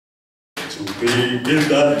big is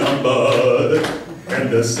that number? And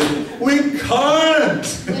the sin. We can't!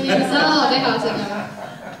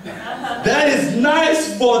 That is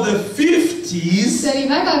nice for the 50s.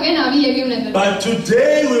 But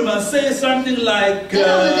today we must say something like... I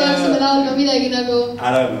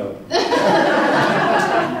don't know.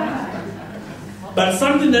 But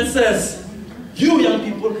something that says, you young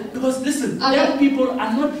people, because listen, young people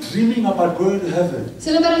are not dreaming about going to heaven.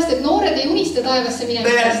 They are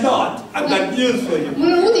not. I've got news for you.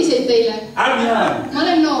 I'm young.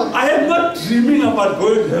 I am not dreaming about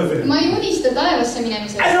going to heaven. I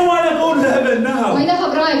don't want to go to heaven now. I've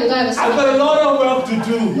got a lot of work to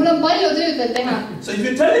do. So if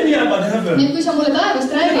you're telling me about heaven, you're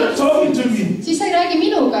not talking to me.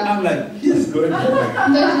 I'm like, he's going to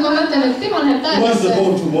heaven. He wants to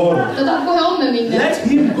go tomorrow. Let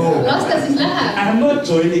him go. I'm not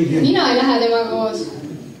joining him.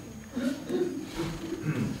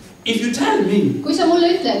 If you tell me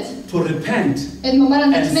to repent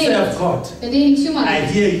and serve God, I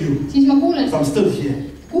hear you. I'm still here.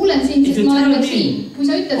 If you tell me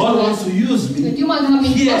God wants to use me here,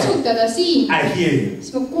 I hear you.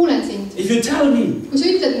 If you tell me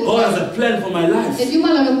God has a plan for my life, I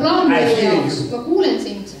hear you.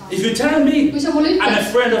 If you tell me I'm a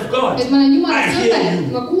friend of God, I hear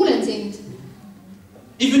you.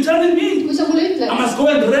 If you tell me I must go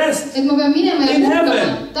and rest in heaven and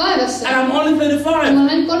I'm only 35, I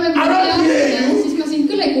don't hear you.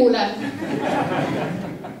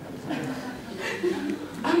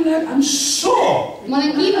 I'm sure.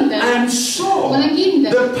 I'm sure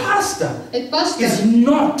the pastor is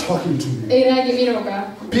not talking to me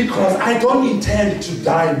because I don't intend to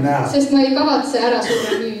die now.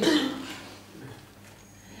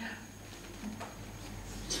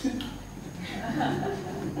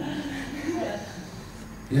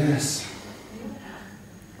 Yes,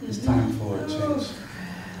 it's time for a change.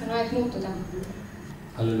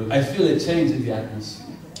 Hallelujah. I feel a change in the atmosphere.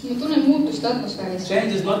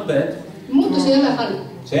 Change is not bad.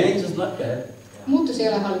 Change is not bad.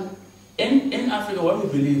 In Africa, what we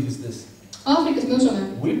believe is this.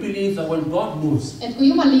 We believe that when God moves,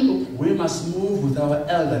 we must move with our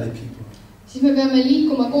elderly people. We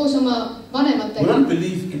don't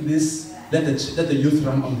believe in this. Let the youth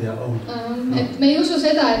run on their own.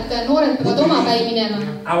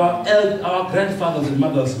 Our grandfathers and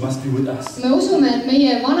mothers must be with us. Because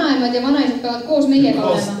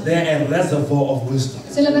they are a reservoir of wisdom.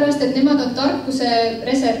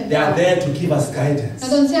 They are there to give us guidance.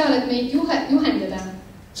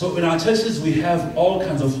 So in our churches we have all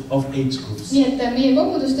kinds of age groups. Because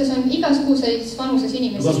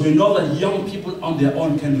we know that young people on their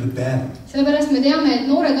own can rebel. So we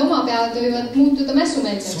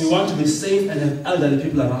want to be safe and have elderly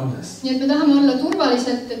people around us. People who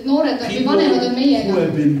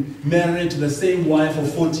have been married to the same wife for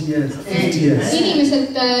 40 years, 50 years.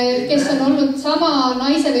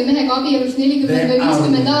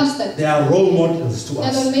 They are role models to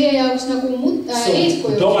us. So we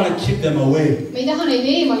don't want to keep them away. We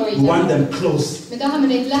want them close to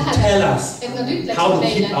tell us how to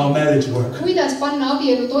keep our marriage work.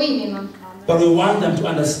 But we want them to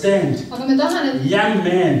understand young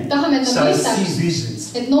men shall see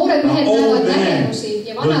visions. Old men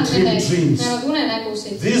will dream dreams.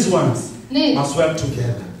 These ones must work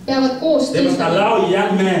together. They must allow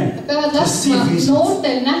young men to see visions.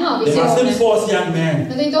 They mustn't force young men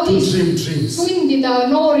to dream dreams.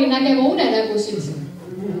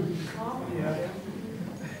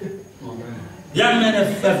 Young men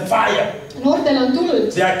have fire.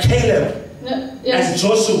 They are Caleb and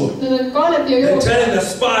Joshua. They're telling the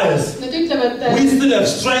spies, we still have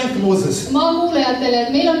strength, Moses. We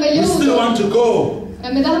still want to go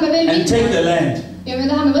and take the land.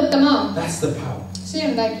 That's the power.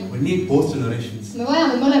 We need both generations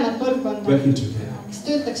working together.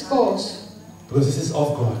 Because this is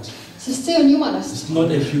of God. It's not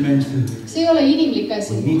a human thing.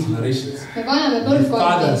 We need generations. We need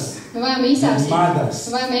fathers. We need mothers.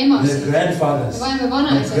 We need grandfathers. We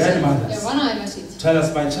need grandmothers. Tell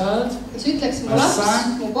us, my child, my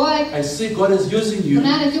son, I see God is using you.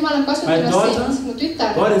 My daughter,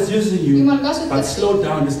 God is using you. But slow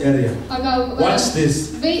down this area. Watch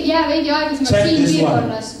this. Check this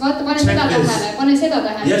one. Check this.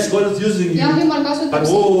 Yes, God is using you. But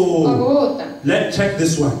whoa, let's check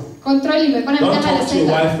this one. Don't talk to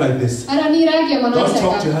your wife like this. Don't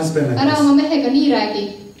talk to your husband like this.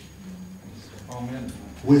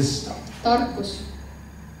 Wisdom.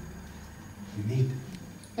 We need it.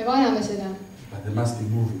 But there must be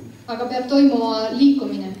moving. Aga peab toimuma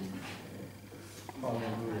liikumine.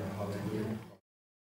 Hallelujah, hallelujah.